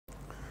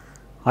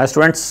Hi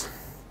students,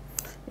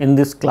 in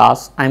this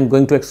class I am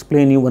going to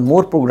explain you one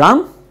more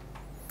program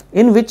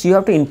in which you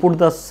have to input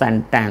the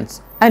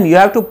sentence and you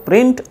have to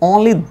print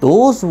only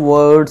those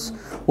words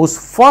whose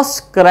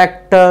first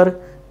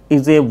character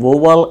is a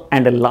vowel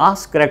and the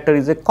last character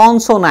is a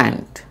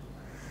consonant.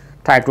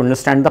 Try to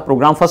understand the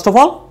program first of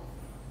all.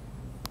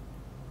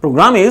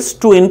 Program is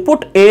to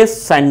input a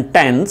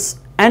sentence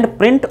and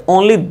print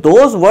only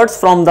those words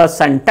from the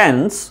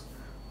sentence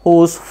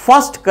whose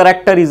first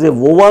character is a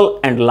vowel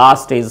and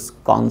last is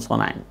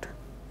consonant.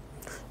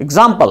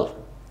 Example,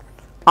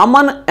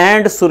 Aman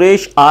and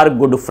Suresh are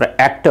good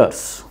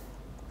actors.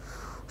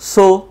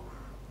 So,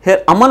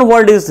 here Aman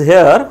word is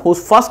here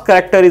whose first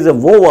character is a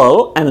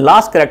vowel and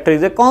last character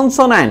is a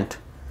consonant.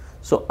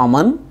 So,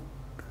 Aman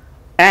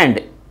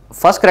and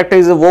first character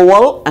is a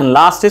vowel and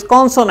last is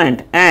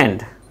consonant,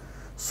 and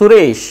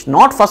Suresh,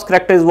 not first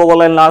character is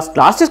vowel and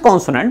last is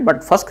consonant,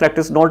 but first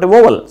character is not a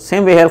vowel.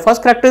 Same way here,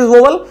 first character is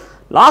vowel,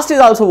 last is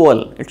also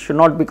vowel, it should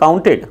not be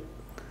counted.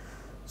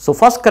 So,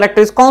 first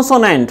character is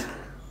consonant,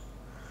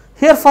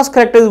 here first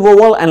character is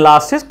vowel and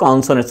last is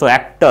consonant, so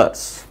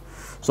actors.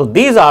 So,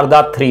 these are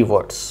the three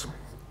words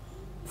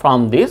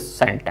from this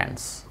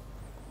sentence.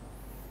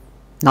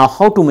 Now,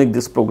 how to make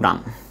this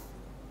program?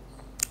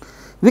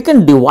 We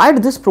can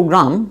divide this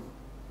program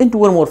into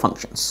one more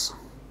functions.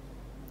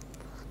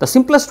 The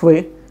simplest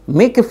way,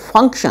 make a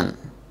function,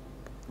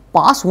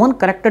 pass one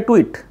character to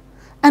it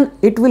and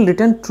it will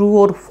return true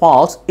or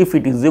false if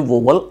it is a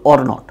vowel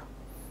or not.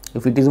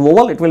 If it is a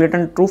vowel, it will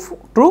return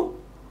true.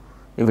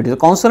 If it is a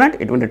consonant,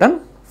 it will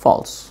return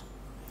false.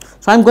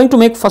 So, I am going to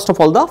make first of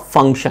all the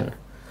function.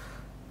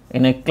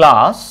 In a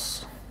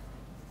class,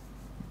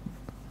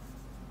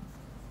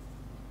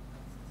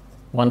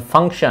 one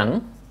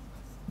function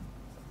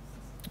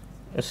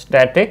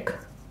static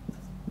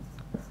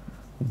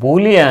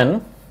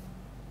boolean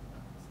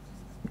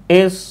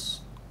is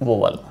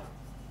vowel.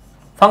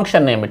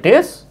 Function name it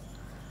is,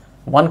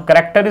 one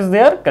character is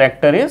there,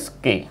 character is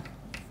k.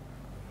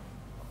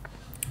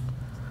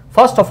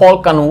 First of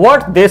all,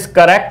 convert this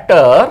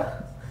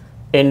character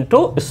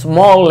into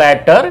small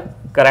letter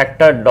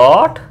character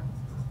dot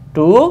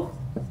to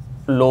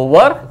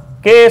lower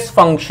case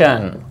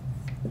function,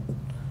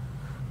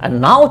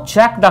 and now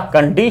check the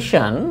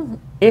condition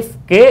if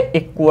k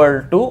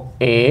equal to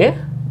a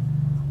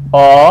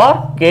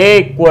or k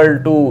equal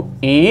to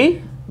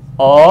e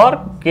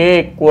or k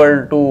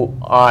equal to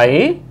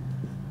I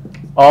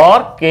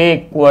or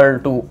k equal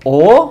to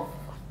O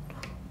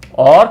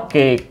or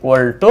k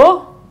equal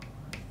to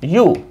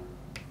U.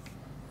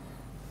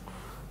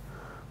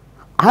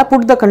 I have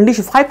put the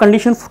condition, 5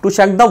 conditions to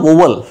check the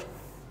vowel,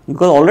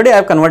 because already I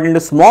have converted into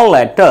small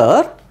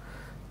letter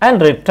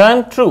and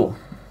return true.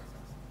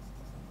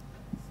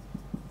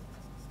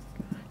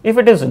 If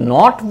it is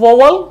not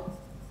vowel,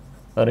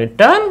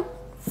 return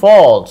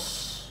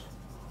false.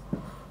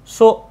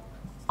 So,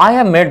 I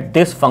have made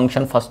this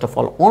function first of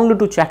all only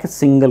to check a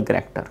single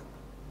character,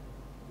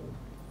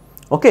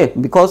 okay,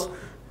 because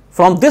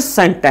from this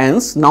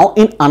sentence now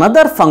in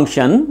another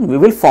function we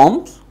will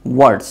form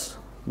words,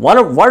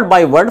 word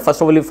by word.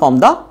 First of all we form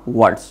the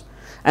words,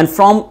 and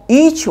from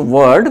each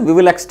word we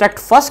will extract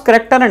first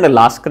character and the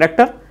last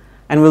character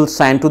and we will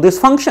send to this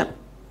function.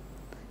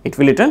 It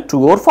will return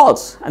true or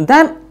false, and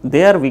then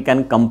there we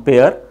can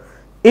compare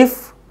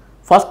if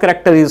first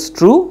character is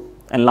true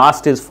and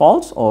last is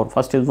false, or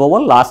first is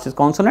vowel, last is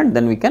consonant,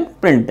 then we can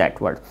print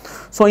that word.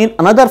 So, in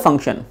another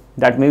function,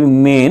 that may be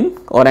main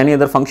or any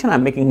other function, I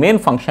am making main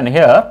function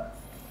here,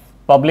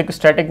 public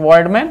static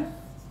void main,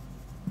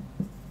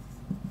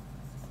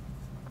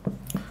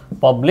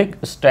 public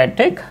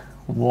static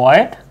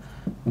void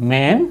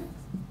main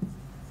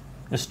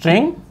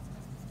string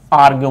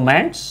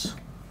arguments.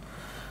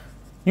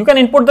 You can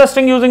input the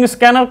string using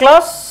scanner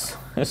class,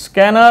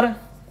 scanner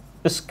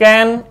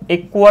scan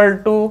equal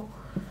to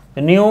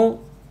new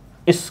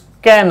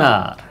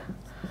scanner,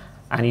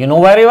 and you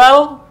know very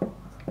well,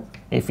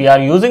 if you are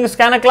using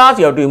scanner class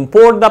you have to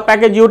import the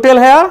package util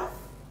here.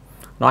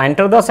 Now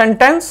enter the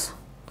sentence,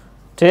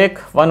 take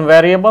one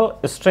variable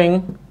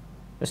string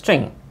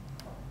st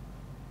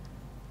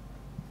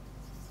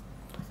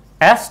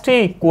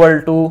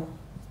equal to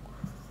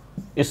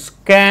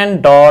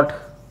scan dot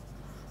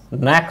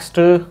next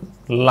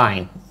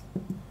line.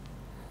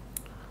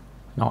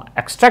 Now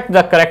extract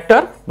the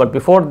character, but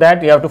before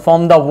that you have to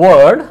form the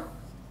word,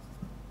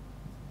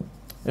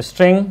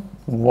 string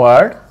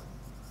word.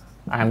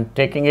 I am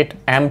taking it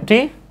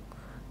empty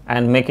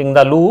and making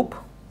the loop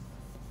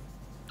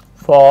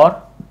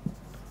for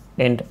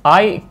int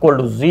I equal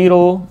to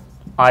 0,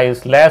 I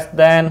is less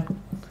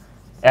than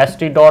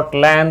st dot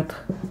length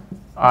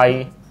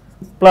I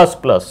plus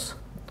plus.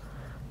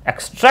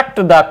 Extract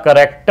the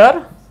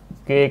character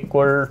k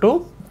equal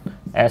to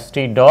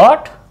st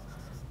dot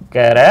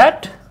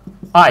caret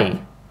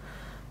I,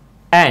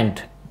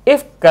 and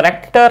if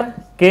character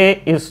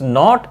k is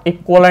not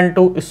equivalent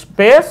to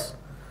space,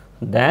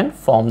 then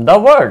form the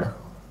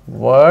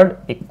word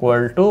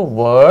equal to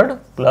word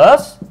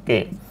plus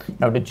k. You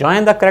have to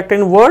join the character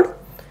in word.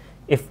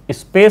 If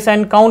space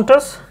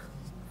encounters,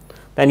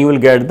 then you will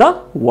get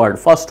the word,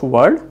 first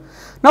word.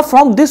 Now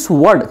from this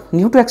word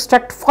you have to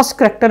extract first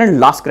character and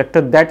last character,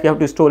 that you have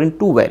to store in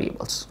two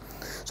variables.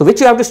 So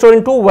which you have to store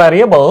in two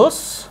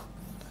variables,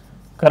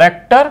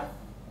 character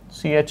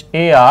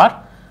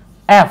char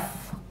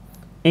f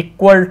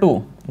equal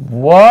to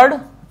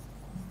word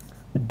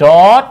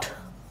dot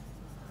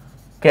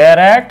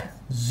caret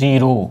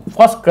 0,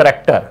 first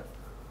character,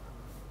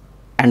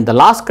 and the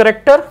last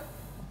character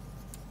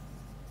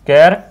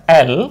char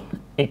l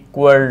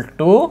equal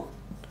to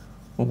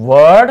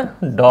word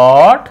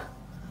dot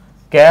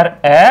char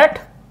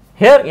at,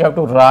 here you have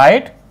to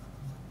write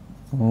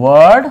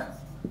word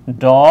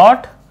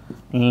dot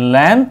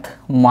length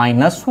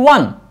minus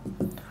 1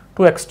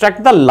 to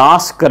extract the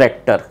last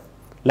character,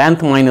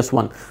 length minus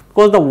 1,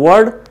 because the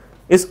word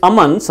is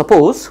Aman,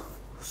 suppose.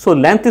 So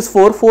length is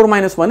 4, 4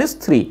 minus 1 is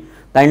 3,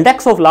 the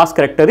index of last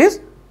character is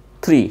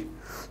 3.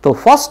 So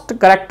first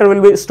character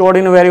will be stored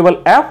in a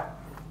variable f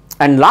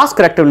and last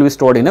character will be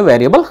stored in a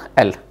variable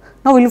l.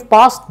 Now we will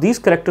pass these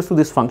characters to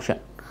this function.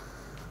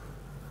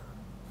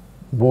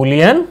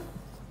 Boolean,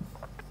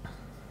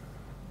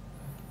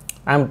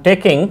 I am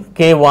taking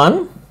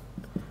k1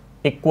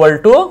 equal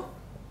to,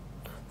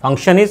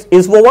 function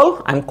is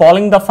vowel, I am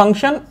calling the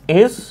function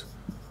is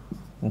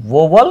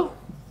vowel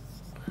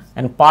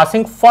and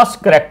passing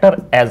first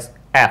character as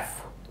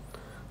f.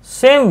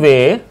 Same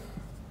way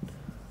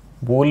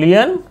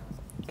Boolean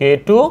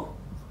k2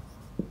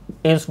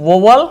 is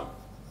vowel,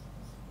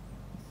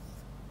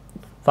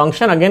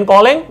 function again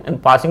calling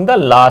and passing the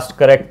last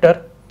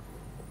character.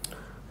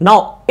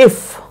 Now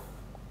if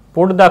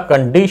put the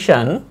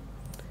condition,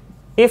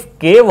 if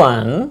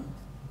k1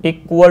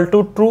 equal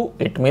to true,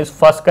 it means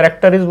first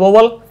character is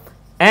vowel,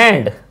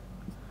 and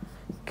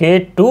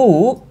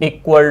k2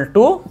 equal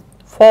to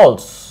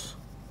false.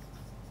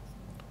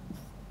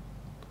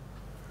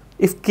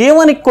 If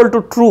k1 equal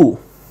to true,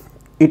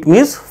 it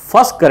means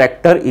first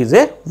character is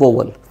a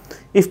vowel.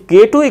 If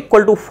k2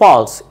 equal to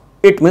false,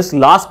 it means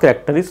last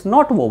character is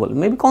not vowel,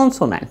 maybe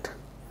consonant.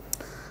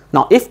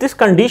 Now if this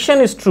condition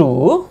is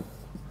true,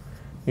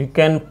 you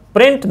can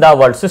print the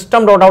word,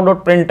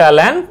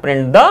 system.out.println,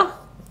 print the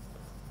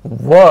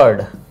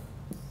word,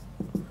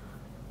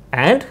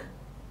 and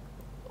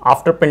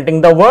after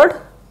printing the word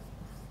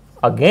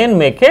again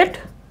make it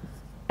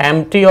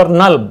empty or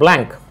null,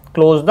 blank,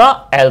 close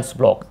the else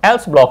block.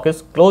 Else block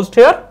is closed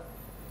here,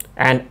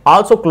 and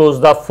also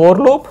close the for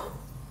loop,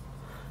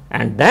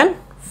 and then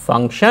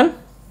function,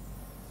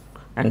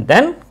 and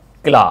then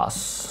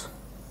class.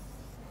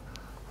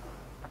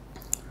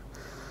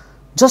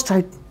 Just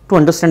try to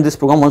understand this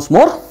program once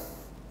more.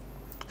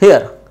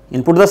 Here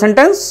input the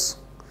sentence,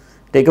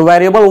 take a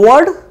variable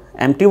word,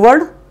 empty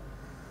word,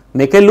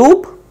 make a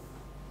loop,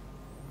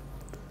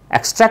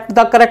 extract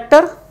the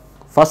character,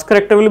 first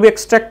character will be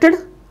extracted,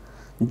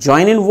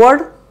 join in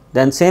word,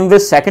 then same way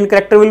second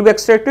character will be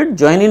extracted,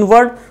 join in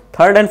word,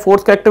 third and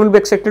fourth character will be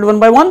extracted one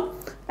by one,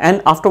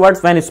 and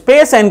afterwards when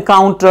space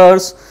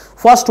encounters,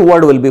 first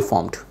word will be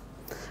formed,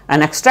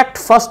 and extract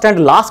first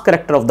and last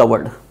character of the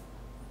word.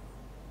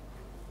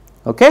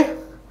 Okay,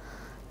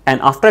 and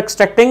after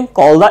extracting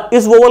call the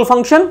is vowel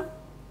function.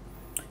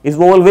 Is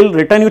vowel will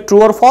return you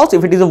true or false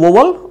if it is a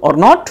vowel or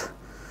not.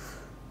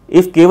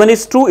 If k1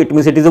 is true, it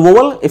means it is a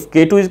vowel. If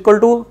k2 is equal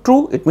to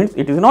true, it means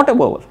it is not a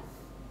vowel,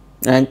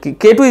 and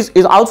k2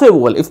 is also a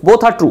vowel if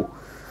both are true.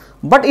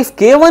 But if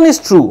k1 is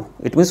true,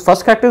 it means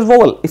first character is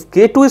vowel. If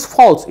k2 is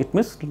false, it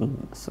means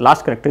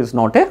last character is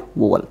not a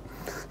vowel.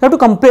 You have to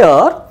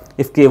compare.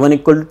 If k1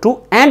 equal to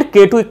true and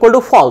k2 equal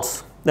to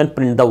false, then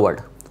print the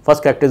word.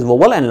 First character is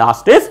vowel and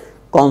last is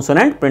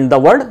consonant, print the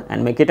word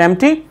and make it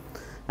empty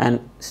and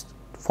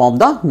form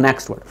the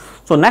next word.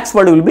 So next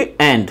word will be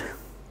and.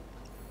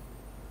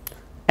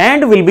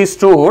 And will be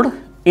stored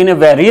in a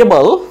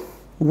variable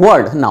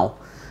word now,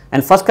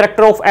 and first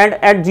character of and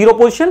at 0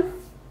 position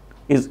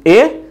is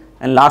a,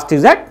 and last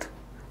is at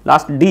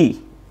last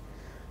d,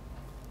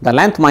 the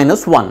length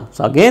minus 1.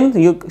 So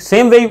again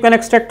same way you can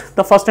extract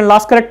the first and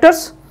last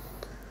characters,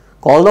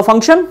 call the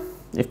function,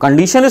 if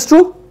condition is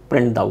true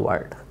print the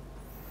word.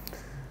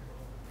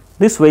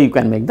 This way you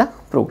can make the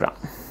program.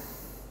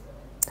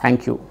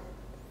 Thank you.